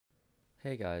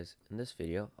Hey guys, in this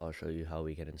video I'll show you how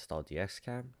we can install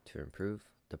Dxcam to improve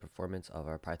the performance of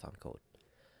our Python code.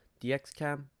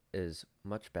 Dxcam is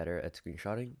much better at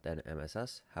screenshotting than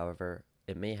MSS, however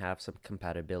it may have some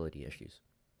compatibility issues.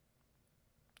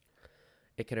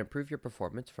 It can improve your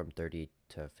performance from 30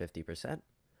 to 50%,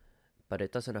 but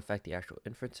it doesn't affect the actual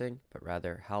inferencing, but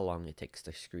rather how long it takes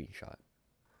to screenshot.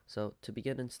 So to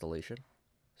begin installation,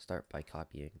 start by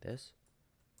copying this.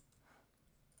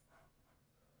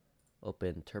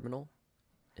 Open terminal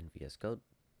in VS Code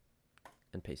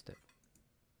and paste it.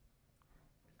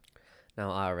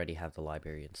 Now I already have the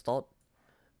library installed,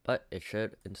 but it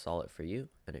should install it for you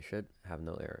and it should have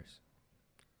no errors.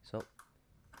 So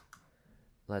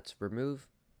let's remove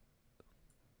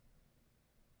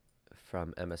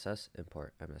from MSS,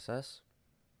 import MSS.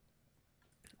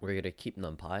 We're going to keep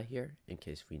NumPy here in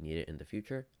case we need it in the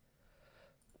future.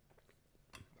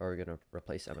 Or we're going to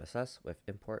replace MSS with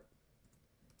import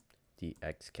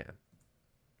Dxcam.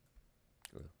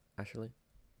 Actually,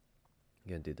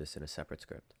 I'm going to do this in a separate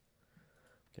script. I'm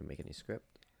going to make a new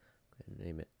script and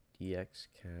name it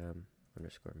Dxcam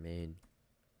underscore main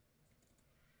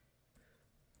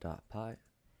dot py.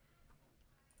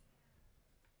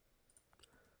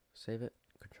 Save it.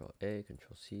 Control A,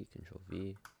 Control C, Control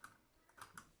V.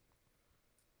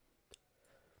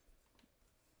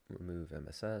 Remove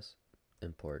MSS.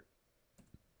 Import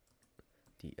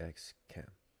Dxcam.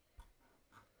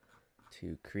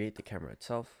 To create the camera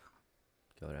itself,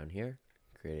 go down here,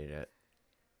 create it at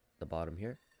the bottom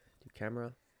here. Do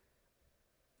camera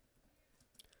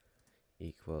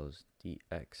equals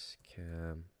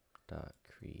Dxcam dot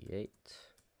create.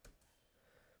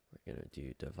 We're gonna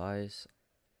do device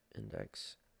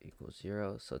index equals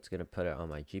 0, so it's gonna put it on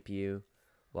my GPU.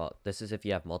 Well, this is if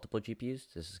you have multiple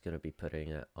GPUs. This is gonna be putting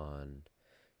it on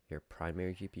your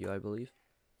primary GPU, I believe.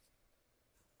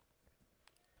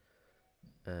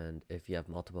 And if you have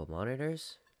multiple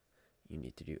monitors, you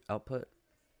need to do output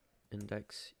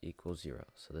index equals 0.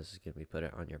 So this is going to be put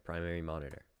it on your primary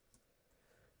monitor.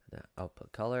 The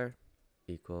output color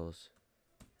equals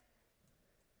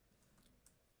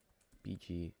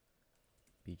BGRA.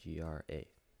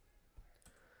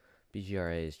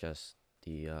 BGRA is just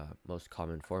the most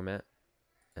common format,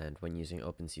 and when using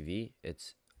OpenCV,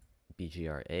 it's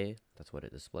BGRA. That's what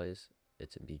it displays.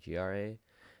 It's in BGRA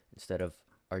instead of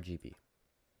RGB.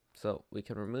 So we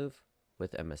can remove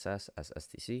with MSS as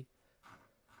STC,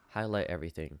 highlight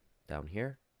everything down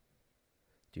here,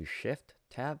 do Shift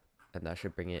Tab, and that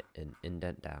should bring it an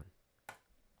indent down.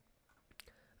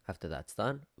 After that's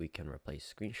done, we can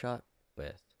replace screenshot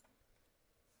with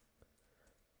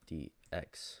we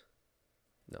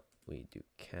do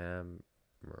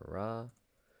camera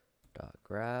dot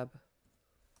grab,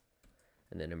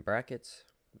 and then in brackets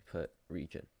we put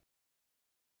region.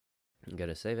 I'm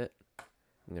gonna save it.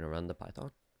 I'm gonna run the Python.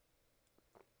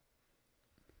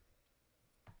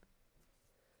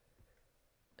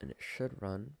 And it should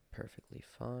run perfectly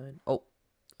fine. Oh,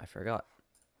 I forgot.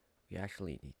 We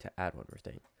actually need to add one more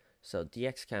thing. So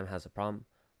Dxcam has a problem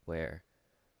where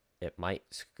it might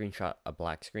screenshot a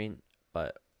black screen,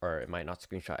 or it might not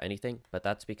screenshot anything, but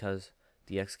that's because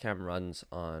Dxcam runs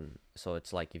on, so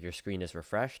it's like if your screen is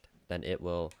refreshed, then it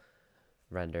will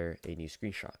render a new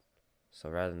screenshot. So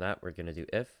rather than that, we're gonna do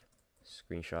if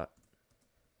screenshot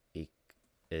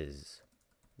is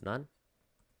none.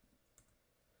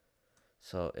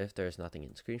 So if there's nothing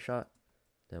in screenshot,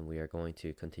 then we are going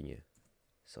to continue.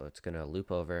 So it's going to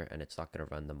loop over and it's not going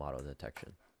to run the model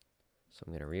detection. So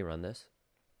I'm going to rerun this.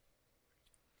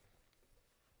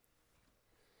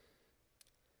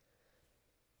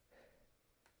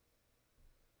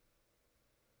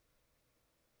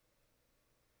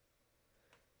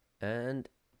 And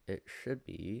it should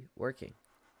be working.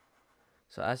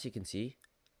 So as you can see,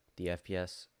 the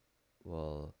FPS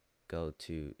will go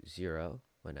to 0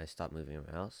 when I stop moving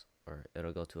my mouse, or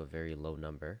it'll go to a very low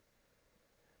number.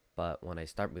 But when I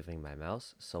start moving my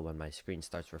mouse, so when my screen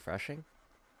starts refreshing,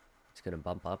 it's going to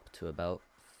bump up to about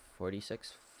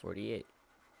 46, 48.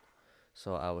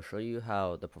 So I will show you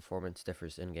how the performance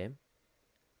differs in-game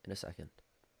in a second.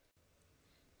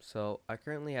 So I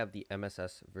currently have the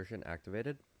MSS version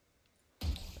activated,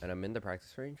 and I'm in the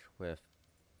practice range with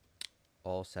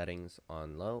all settings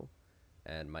on low,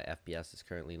 and my FPS is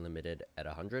currently limited at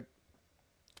 100.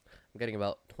 I'm getting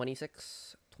about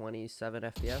 26, 27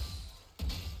 FPS,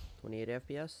 28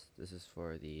 FPS. This is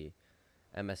for the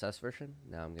MSS version.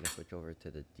 Now I'm going to switch over to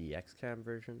the Dxcam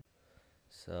version.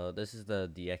 So this is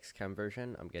the Dxcam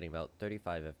version. I'm getting about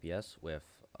 35 FPS with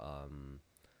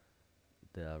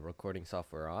the recording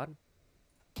software on.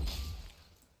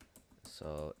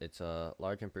 So it's a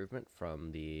large improvement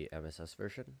from the MSS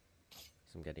version.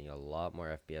 So I'm getting a lot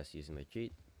more FPS using the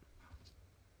cheat.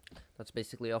 That's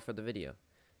basically all for the video.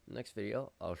 In the next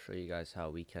video, I'll show you guys how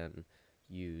we can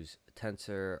use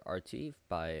Tensor RT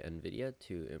by NVIDIA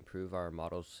to improve our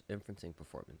model's inferencing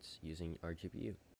performance using our GPU.